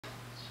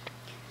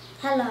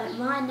Hello,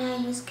 my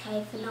name is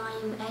Keith and I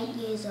am 8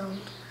 years old.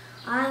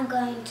 I am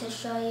going to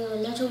show you a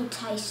little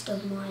taste of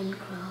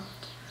Minecraft.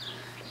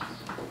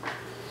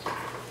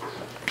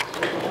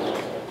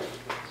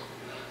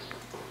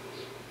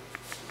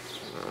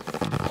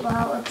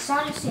 Well, it's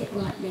sunset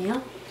right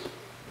now.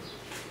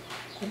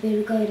 I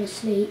better go to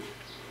sleep.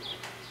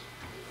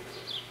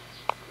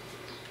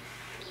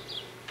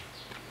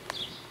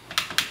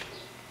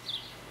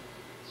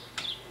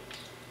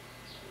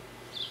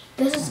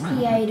 This is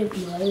creative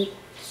mode,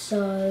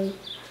 so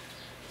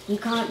you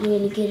can't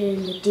really get it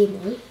in the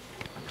demo.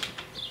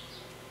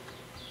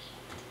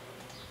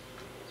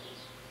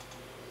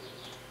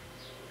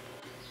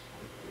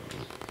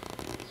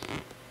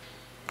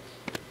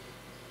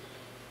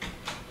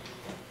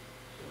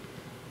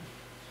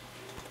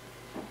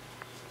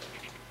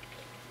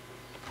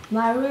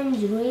 My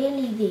room's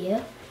really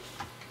there,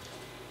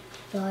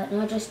 but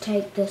I'll just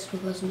take this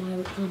because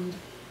my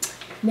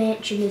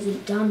mansion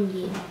isn't done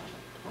yet.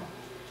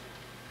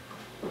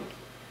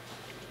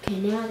 Okay,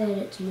 now that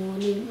it's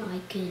morning, I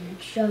can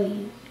show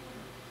you.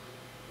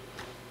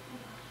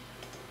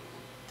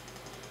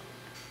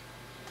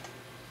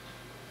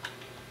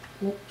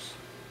 Whoops.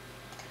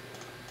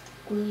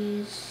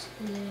 Where's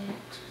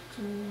that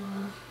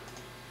door?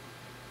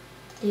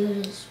 There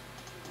it is.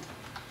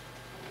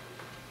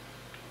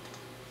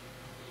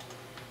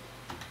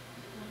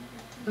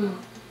 Oh.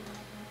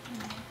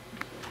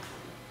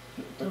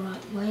 The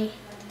right way.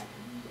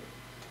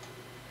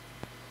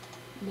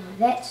 No,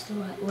 that's the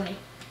right way.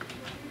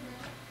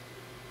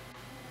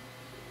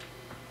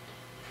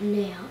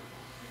 Now,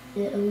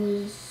 there it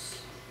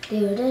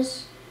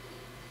is,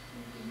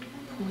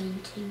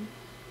 pointing.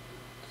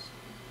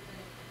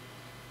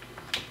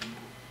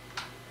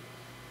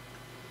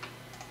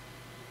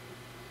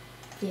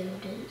 There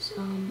it is. I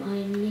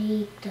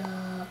need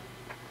the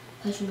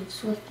potion of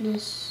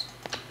swiftness,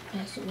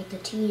 place it with the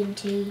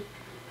TNT.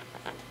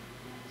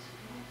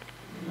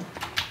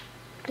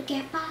 Look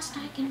how fast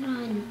I can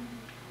run.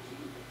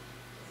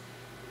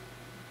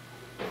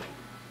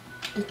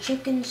 The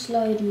chicken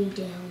slowed me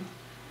down.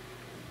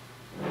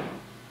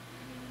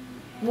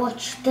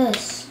 Watch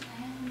this.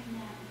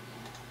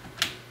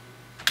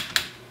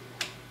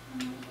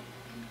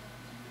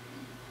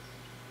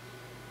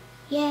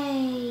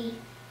 Yay!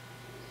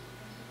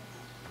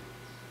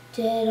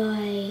 Did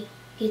I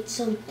get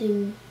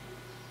something?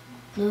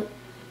 Nope.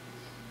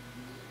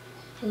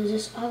 There was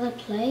this other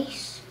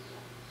place.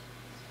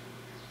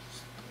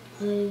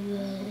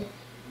 Over.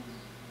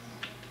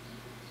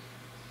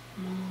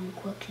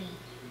 Quickly.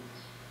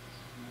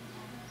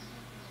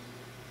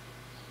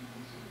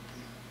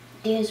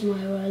 There's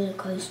my roller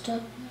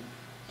coaster.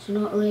 It's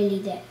not really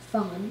that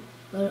fun,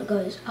 but it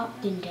goes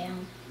up and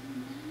down.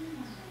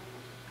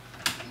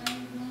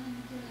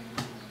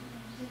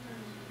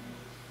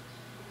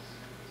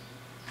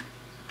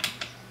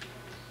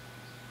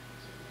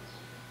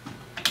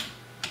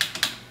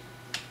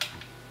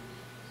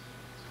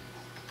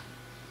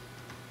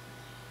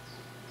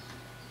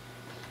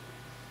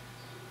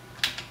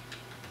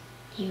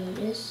 Here it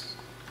is.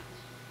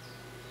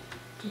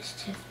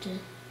 Just have to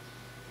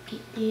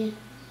get there.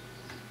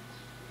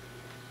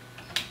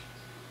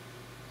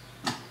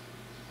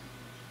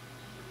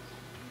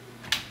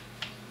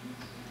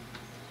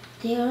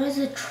 There is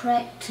a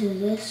track to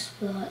this,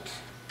 but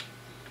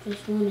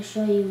just want to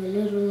show you a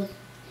little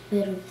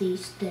bit of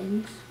these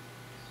things.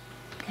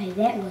 Okay,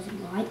 that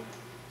wasn't right.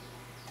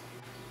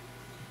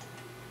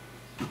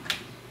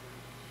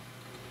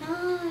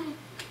 No.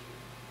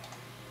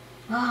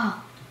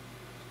 Ah.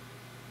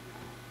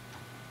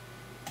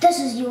 This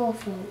is your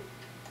fault.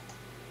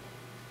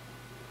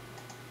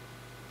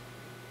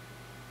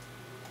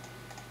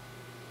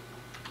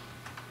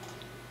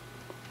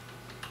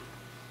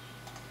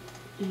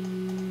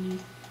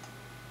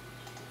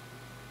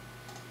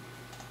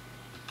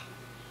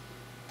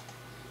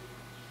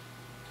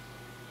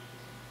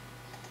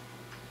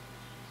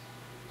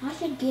 I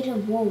should get a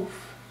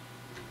wolf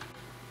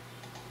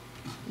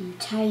and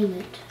tame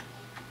it.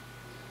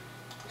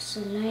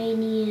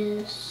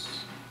 Miscellaneous,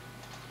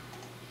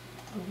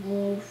 a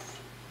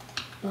wolf,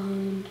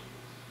 bone,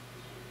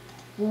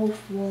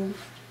 wolf, bone,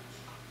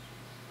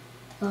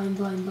 bone,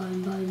 bone,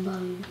 bone,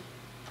 bone,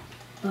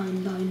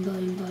 bone,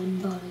 bone, bone,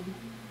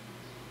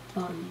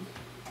 bone.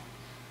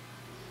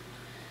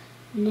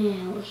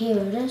 Now, here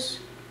it is.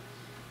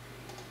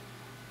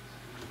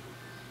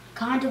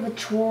 Kind of a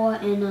chore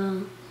and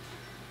a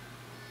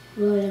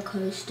roller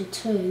coaster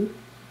too.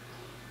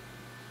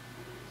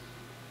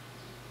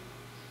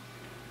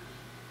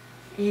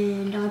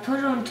 And I put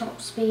it on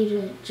top speed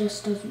and it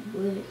just doesn't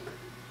work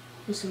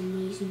for some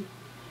reason.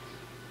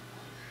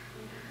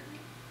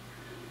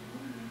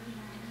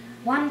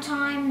 One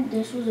time,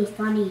 this was a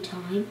funny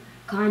time,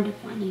 kind of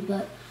funny,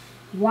 but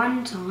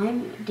one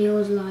time there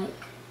was like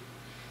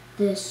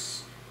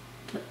this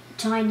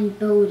tiny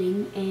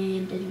building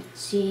and it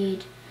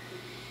said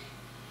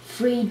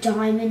 3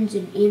 diamonds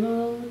and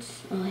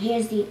emeralds.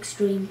 Here's the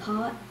extreme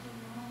part.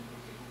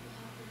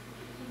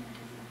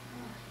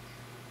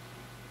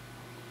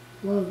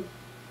 Whoa.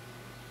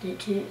 The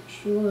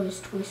texture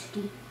is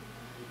twisty.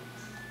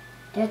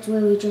 That's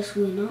where we just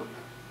went up.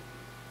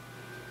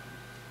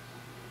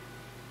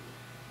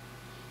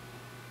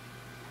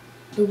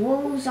 The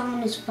walls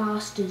aren't as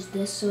fast as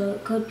this, so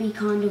it could be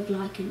kind of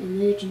like an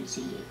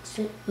emergency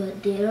exit,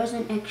 but there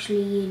isn't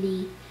actually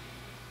any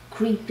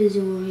creepers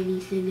or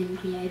anything in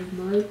creative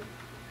mode.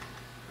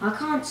 I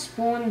can't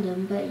spawn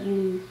them, but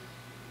you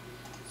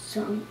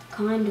some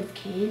kind of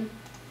can.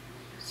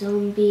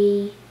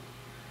 Zombie,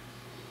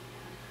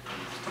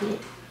 get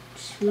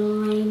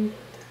slime,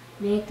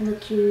 magma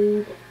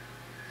cube,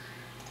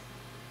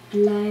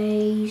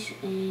 blaze,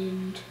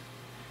 and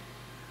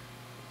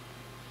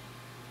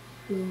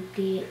we'll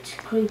get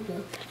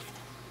creeper.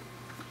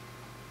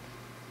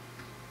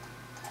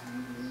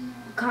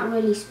 Can't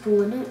really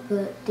spawn it,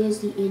 but there's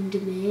the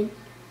Enderman,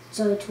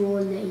 so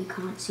tall that you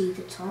can't see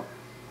the top.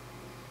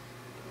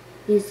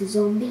 There's the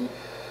zombie.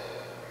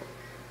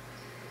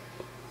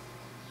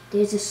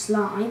 There's a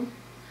slime.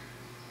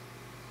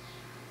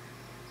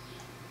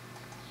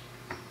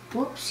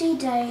 Whoopsie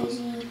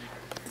daisy.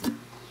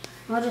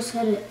 I just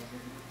hit it.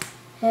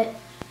 Hit.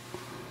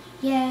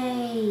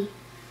 Yay!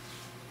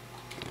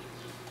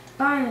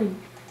 Bone!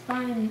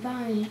 Bone,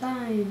 bone,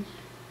 bone.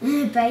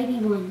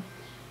 Baby one.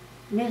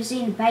 Never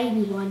seen a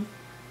baby one.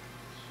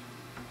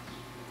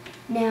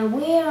 Now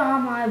where are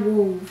my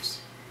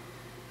wolves?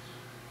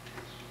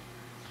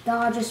 Oh,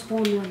 I just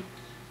spawned one.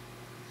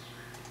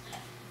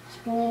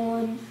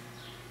 Spawn.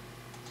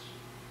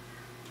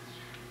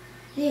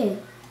 There.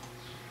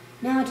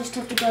 Now I just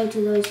have to go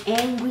to those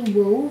angry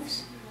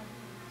wolves.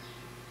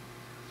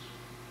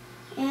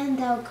 And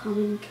they'll come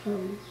and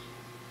kill.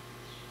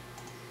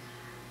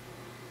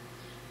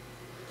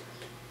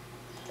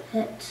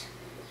 Hit.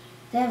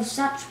 They have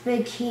such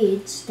big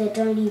heads that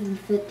don't even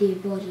fit their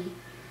body.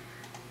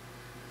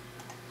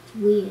 It's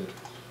weird.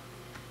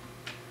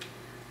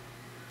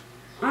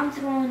 I'm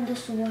throwing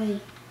this away.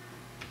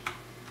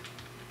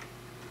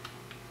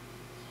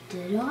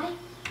 Did I?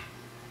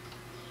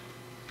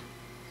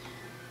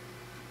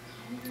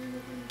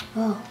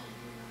 Oh.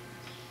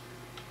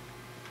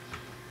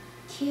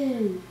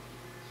 Q.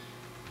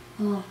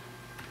 Oh.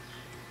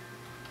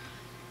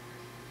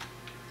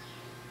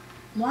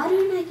 Why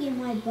don't I get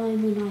my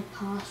bone when I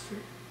pass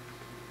it?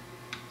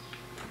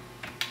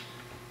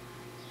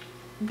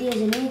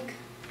 There's an egg.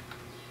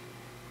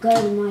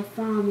 Go to my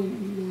farm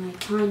in my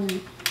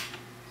tiny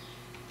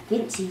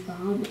fancy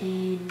farm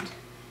and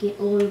get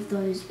all of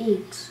those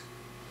eggs.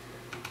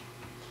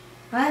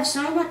 I have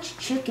so much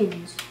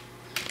chickens.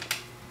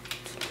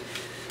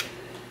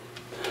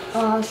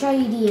 Oh, I'll show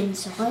you the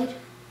inside.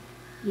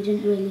 You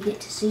didn't really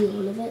get to see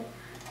all of it.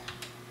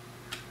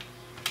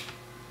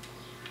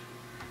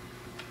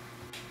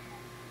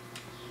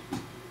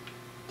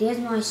 There's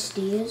my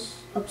stairs.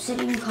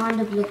 Obsidian kind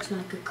of looks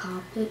like a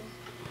carpet.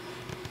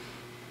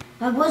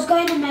 I was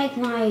going to make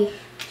my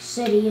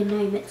city and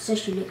name it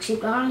Session,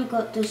 except I only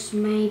got this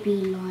maybe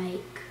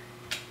like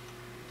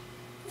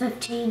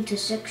 15 to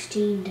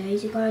 16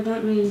 days ago. I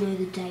don't really know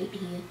the date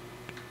here.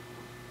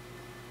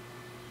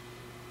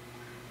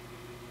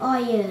 Oh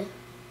yeah.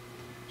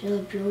 Did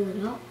I blow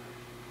it up?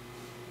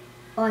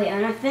 Oh yeah,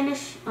 and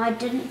I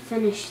didn't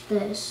finish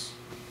this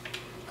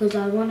because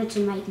I wanted to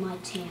make my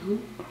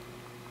town.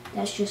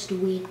 That's just a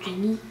weird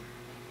thingy.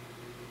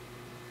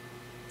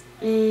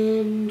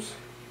 And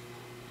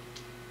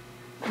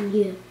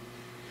yeah.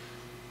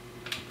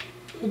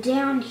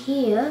 Down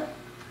here,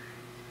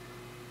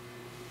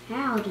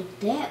 how did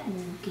that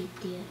wall get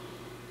there?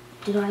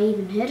 Did I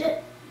even hit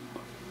it?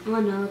 Oh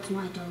no, it's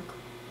my dog.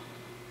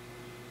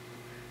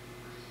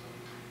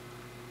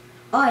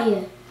 Oh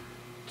yeah,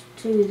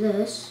 to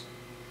this.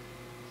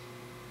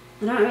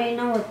 I don't really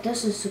know what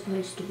this is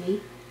supposed to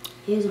be.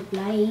 Here's a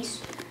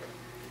blaze.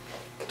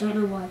 Don't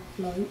know why it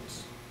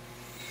floats.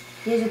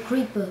 There's a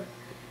creeper.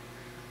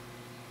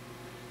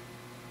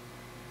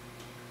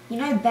 You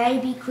know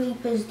baby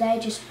creepers, they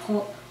just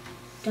pop,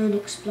 don't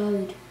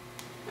explode.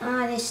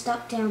 Ah, they're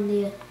stuck down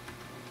there.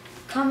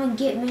 Come and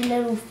get me,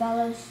 little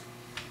fellas.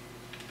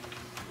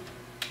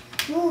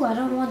 Ooh, I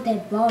don't want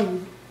that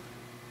bone.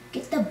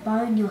 Get the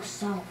bone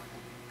yourself.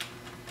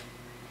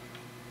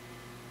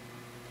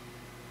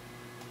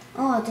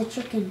 Oh, it's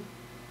a chicken.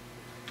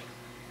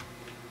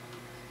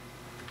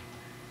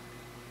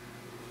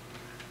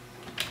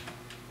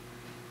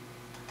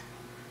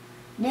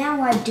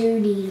 Now I do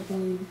need a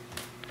bone.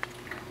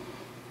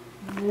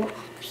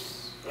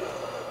 Whoops.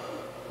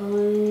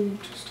 Bone,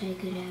 just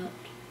take it out.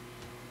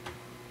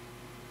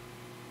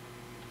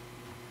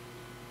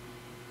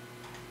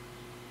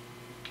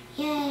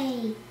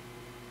 Yay!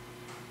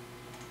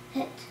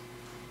 Hit,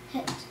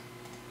 hit,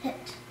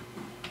 hit.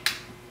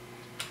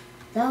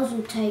 Those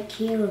will take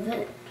care of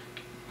it.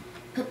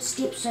 Put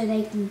steps so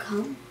they can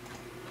come.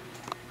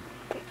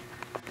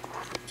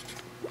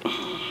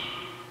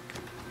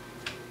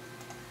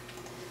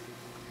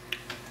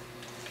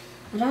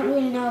 I don't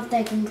really know if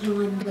they can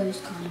climb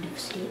those kind of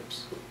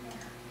steps.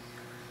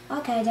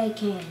 Okay, they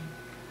can.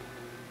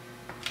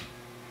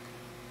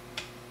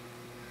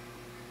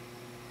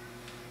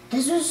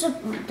 This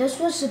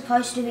was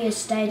supposed to be a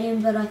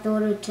stadium, but I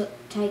thought it would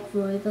take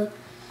forever,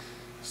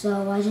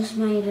 so I just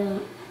made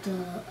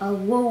a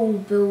wall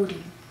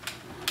building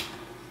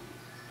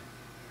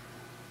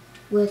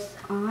with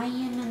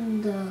iron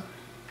in the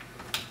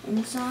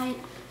inside.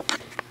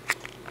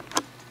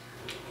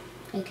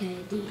 Okay,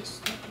 these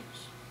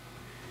steps.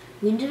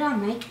 When did I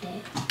make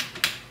that?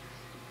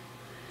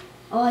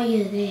 Oh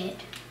yeah, that.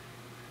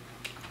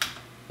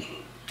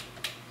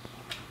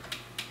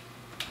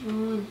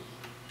 Come on.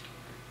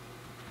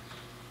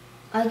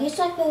 I guess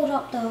I filled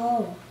up the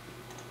hole.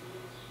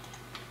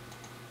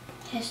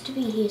 Has to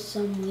be here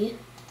somewhere.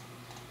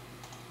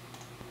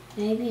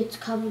 Maybe it's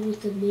covered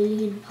with a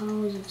million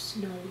piles of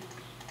snow.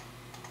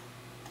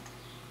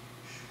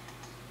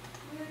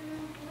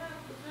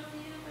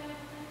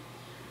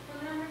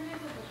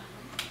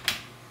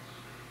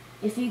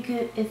 If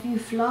you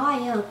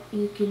fly up,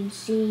 you can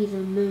see the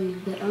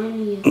moon, but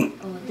only if,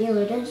 oh, there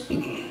it is.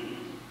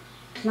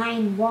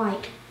 Plain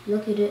white.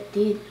 Look at it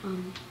then.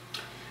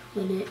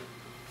 When it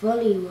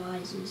fully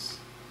rises,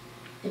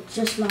 it's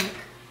just like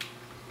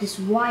this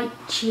white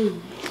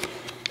cheese.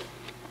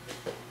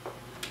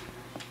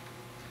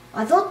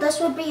 I thought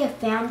this would be a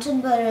fountain,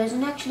 but it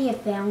isn't actually a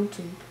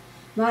fountain.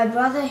 My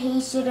brother,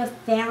 he said a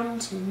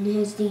fountain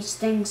has these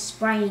things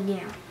spraying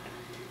out.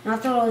 And I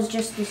thought it was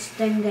just this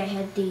thing that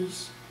had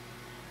these.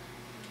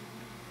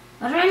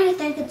 I don't really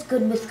think it's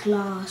good with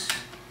glass.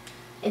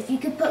 If you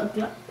could put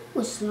glass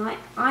with slime,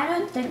 I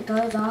don't think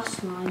those are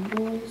slime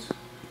balls.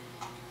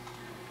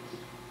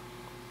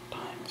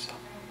 Time's up.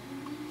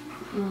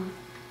 Oh.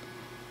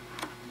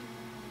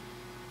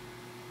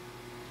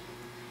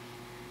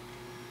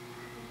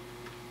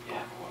 You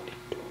have only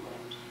 2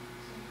 minutes.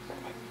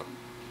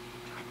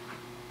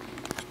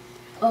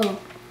 Oh,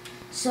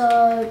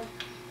 so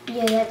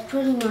yeah, that's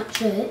pretty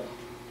much it.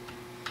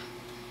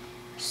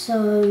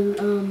 So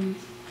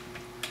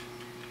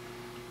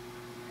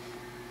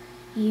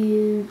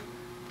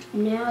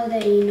now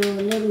that you know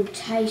a little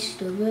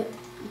taste of it,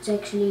 it's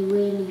actually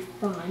really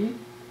fun.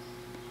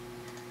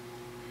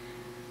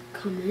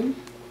 Come in,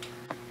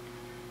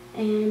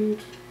 and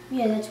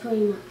yeah, that's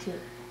pretty much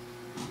it.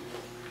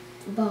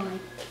 Bye.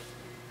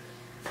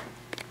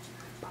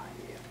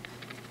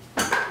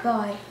 Bye.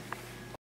 Bye.